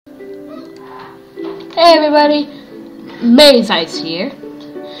Hey everybody, Mayside's here.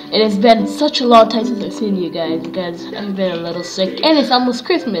 It has been such a long time since I've seen you guys because I've been a little sick and it's almost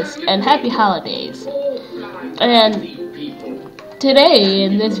Christmas and happy holidays. And today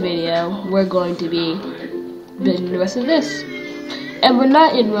in this video we're going to be building the rest of this. And we're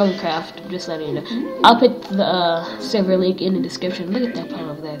not in Runecraft, just letting you know. I'll put the server link in the description. Look at that part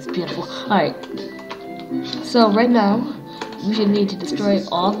over there, it's beautiful. Alright, so right now we should need to destroy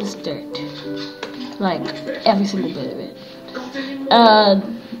all this dirt. Like, every single bit of it.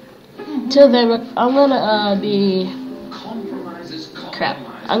 Till then, I'm gonna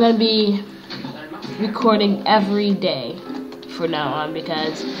I'm gonna be recording every day for now on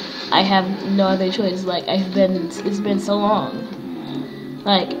because I have no other choice. Like, it's been so long.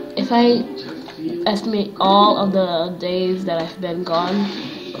 Like, if I estimate all of the days that I've been gone,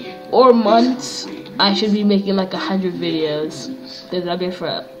 or months, I should be making like 100 videos. Because I've been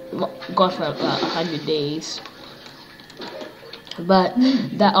gone for about 100 days. But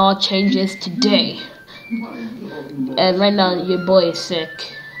that all changes today. And right now your boy is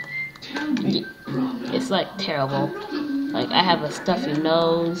sick. It's like terrible. Like, I have a stuffy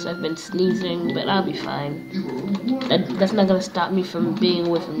nose, I've been sneezing, but I'll be fine. That's not gonna stop me from being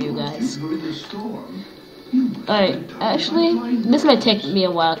away from you guys. Alright, actually, this might take me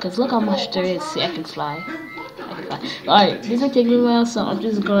a while, because look how much there is. See, I can fly. Alright, this might take me a while, so I'm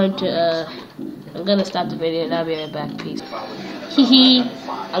just going to, I'm gonna stop the video and I'll be right back. Peace. Hehe,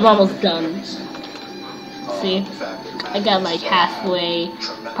 I'm almost done. See? I got like halfway,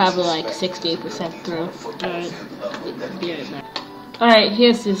 probably like 68% through. Alright, be right back. Alright,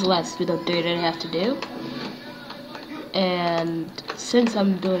 here's this last bit of dirt I have to do. And since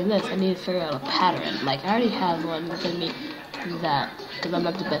I'm doing this, I need to figure out a pattern. Like, I already have one, but I need that, because I'm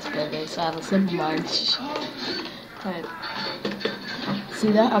not the best builder, so I have a simple march. Alright.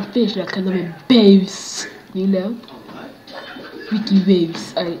 See that? I'm finished now because I'm in babes, you know? Wiki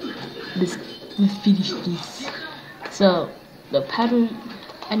babes. Alright, let's finish this. So, the pattern,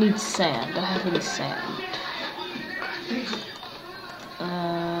 I need sand. I don't have any sand.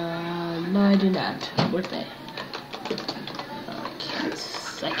 No I do not. Where's that?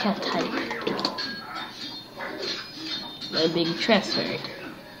 I can't type. I'm being transferred.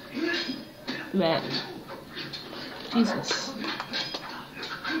 Man. Jesus.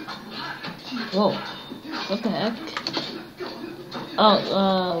 Whoa. What the heck?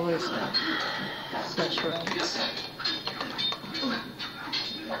 Oh, what is that? Search rights.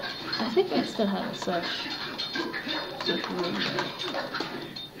 I think I still have a search.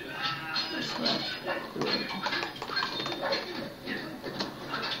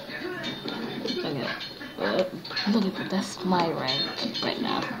 Look at that, that's my rank right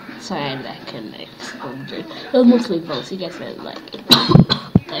now. Sorry, I can explain it. Well, mostly votes, you guys said like,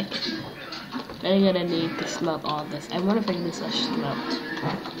 I'm gonna need to smelt all this. I wonder if I can do such smelt.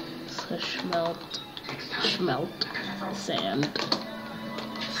 Smelt, sand.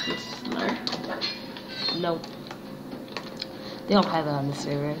 Smelt. Nope. They don't have it on the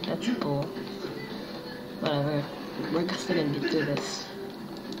server, that's cool. Whatever, we're still gonna get through this.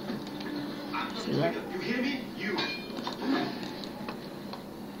 See that?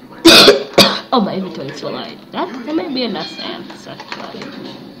 Oh, my inventory's so light. That might be enough sand. Such light.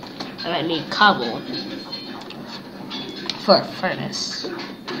 I might need cobble for a furnace.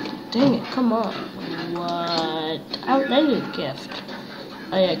 Dang it! Come on. What? I need a gift.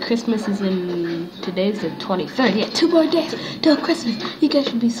 Oh yeah, Christmas is in. Today's the 23rd. Yeah, 2 more days till Christmas. You guys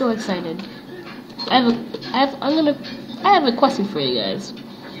should be so excited. I have a question for you guys.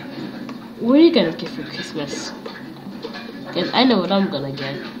 What are you gonna get for Christmas? Because I know what I'm gonna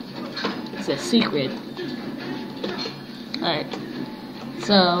get. It's a secret. Alright.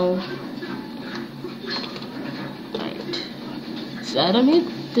 So. Alright. So I don't need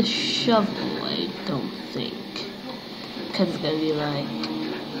the shovel, I don't think. Because it's gonna be like.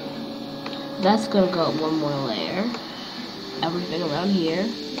 That's gonna go up one more layer. Everything around here.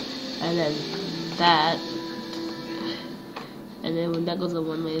 And then that. And then when that goes up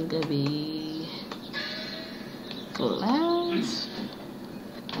one layer, it's gonna be glass.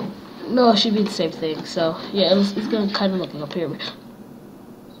 No, it should be the same thing. So yeah, it's gonna kind of look like a pyramid.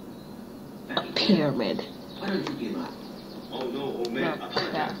 A pyramid. Oh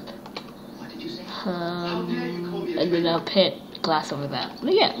crap. And then I'll put glass over that.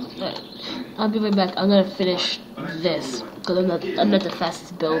 But yeah, right. I'll be right back. I'm gonna finish this because I'm not the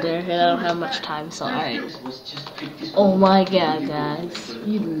fastest builder and I don't have much time. So alright. Oh my god, guys!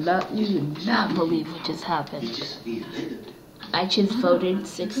 You do not believe what just happened. I just voted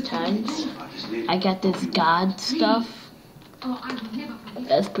 6 times. I got this God stuff.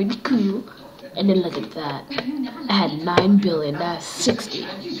 That's pretty cool. And then look at that. I had 9 billion, that's 60.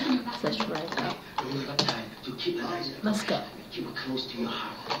 That's right now. Let's go.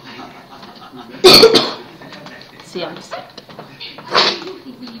 See, I'm sick.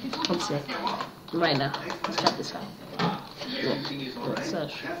 I'm sick. Right now. Let's check this out. What's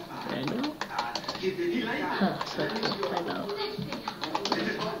that? Right now? Huh, so right now.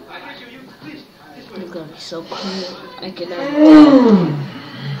 It's gonna be so cool. I can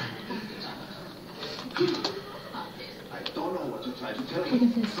Look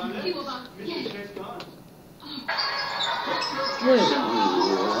at this. Wait,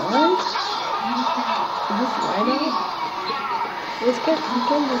 what? Is this RHINO? Let's get the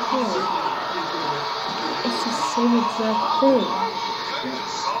here. It's the same exact thing.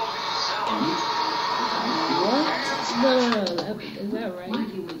 What? No, is that right?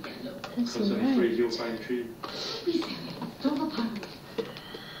 That's right.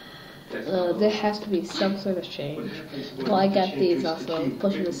 There has to be some sort of change. Well, I got these also.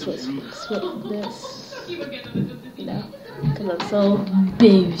 Pushing the switch this. You know? Because I'm so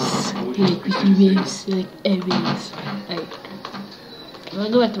babes. Like, babes. Like, babes. Alright. I'm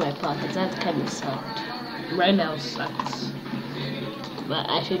gonna go back to my pockets. That kind of sucked. Right now sucks. But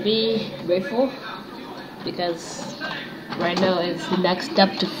I should be grateful. Because RHINO is the next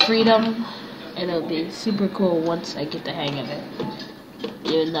step to freedom. And it'll be super cool once I get the hang of it.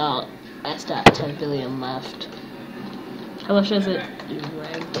 Even though I still have 10 billion left. How much is it?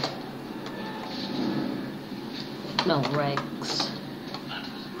 Rank? No, ranks.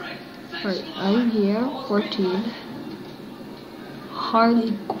 Alright, I'm here. 14.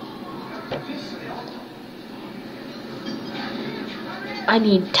 Hardly. I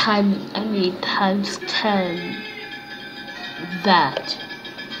need times 10 that.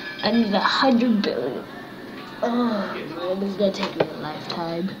 I need 100 billion. Oh man, this is gonna take me a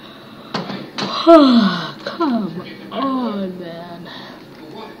lifetime. Come on, man.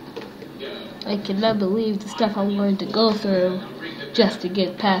 I cannot believe the stuff I'm going to go through just to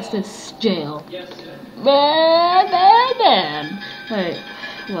get past this jail. Man. Alright,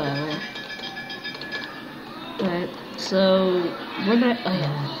 whatever. Alright, so when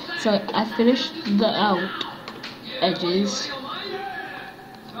so I finished the out edges.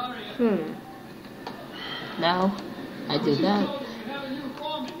 Now I do that.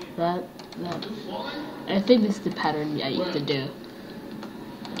 I think this is the pattern I used to do.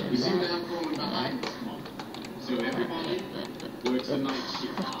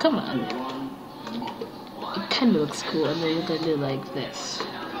 Come on. It kind of looks cool, and then you're gonna do like this.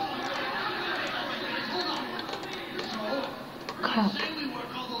 Crap.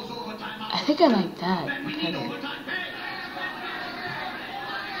 I think I like that better.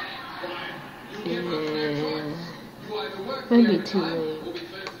 Yeah. Might be too late.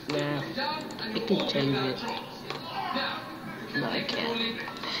 Nah. I can change it. No, I can't.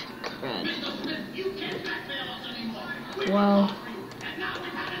 Crud. Well,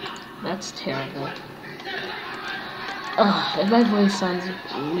 that's terrible. And my voice sounds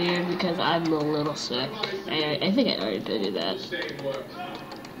weird because I'm a little sick. I think I already told you that.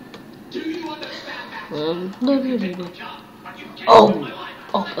 Oh,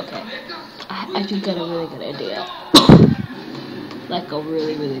 okay. I just got a really good idea. Like a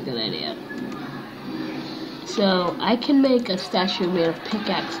really, really good idea. So I can make a statue made of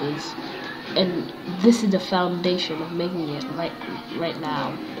pickaxes, and this is the foundation of making it right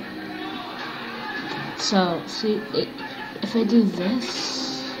now. So see, if I do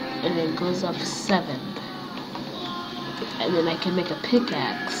this, and it goes up 7, and then I can make a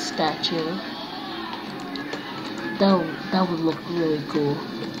pickaxe statue. That would look really cool.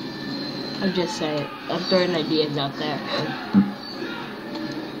 I'm just saying. I'm throwing ideas out there.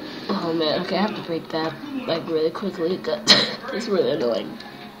 Oh man, okay, I have to break that like really quickly. It's really annoying.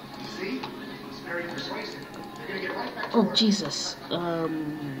 Oh Jesus.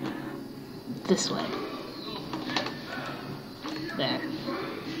 This way. There.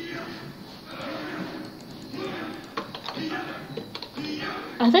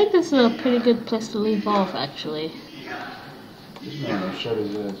 I think this is a pretty good place to leave off, actually. No, shut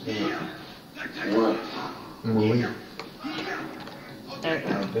his ass up. What? I'm gonna leave. Oh,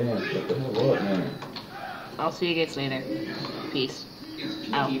 damn, shut the hell up, man. I'll see you guys later. Peace.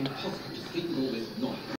 Out.